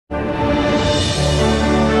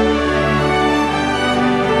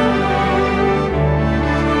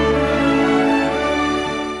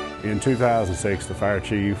2006, the fire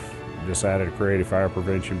chief decided to create a fire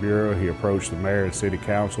prevention bureau. He approached the mayor and city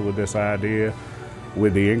council with this idea.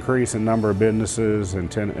 With the increase in number of businesses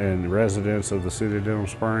and residents of the city of Denham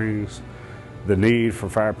Springs, the need for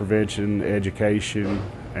fire prevention, education,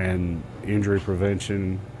 and injury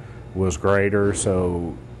prevention was greater,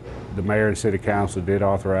 so the mayor and city council did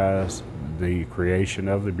authorize the creation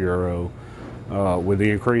of the bureau. With the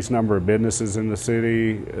increased number of businesses in the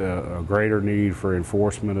city, a greater need for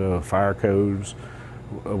enforcement of fire codes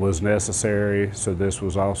was necessary, so this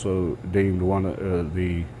was also deemed one of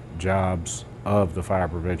the jobs of the Fire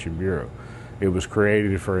Prevention Bureau. It was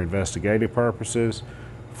created for investigative purposes,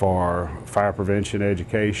 for fire prevention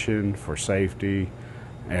education, for safety,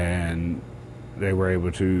 and they were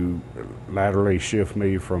able to laterally shift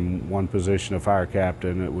me from one position of fire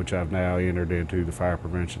captain, which I've now entered into the fire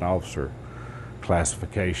prevention officer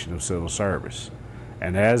classification of civil service.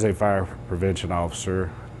 And as a fire prevention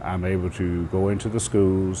officer, I'm able to go into the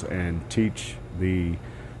schools and teach the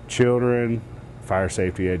children fire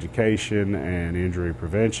safety education and injury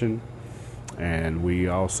prevention. And we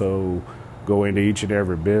also go into each and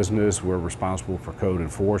every business. We're responsible for code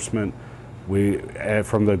enforcement.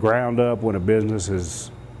 From the ground up, when a business is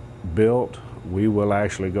built, we will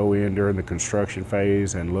actually go in during the construction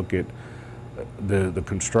phase and look at the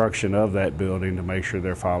construction of that building to make sure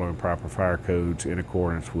they're following proper fire codes in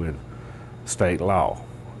accordance with state law.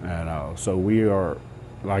 And so we are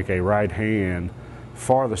like a right hand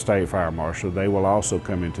for the state fire marshal. They will also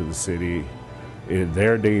come into the city.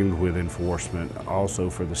 They're deemed with enforcement also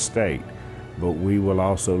for the state, but we will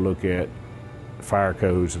also look at fire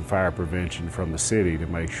codes and fire prevention from the city to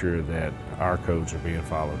make sure that our codes are being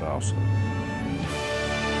followed also.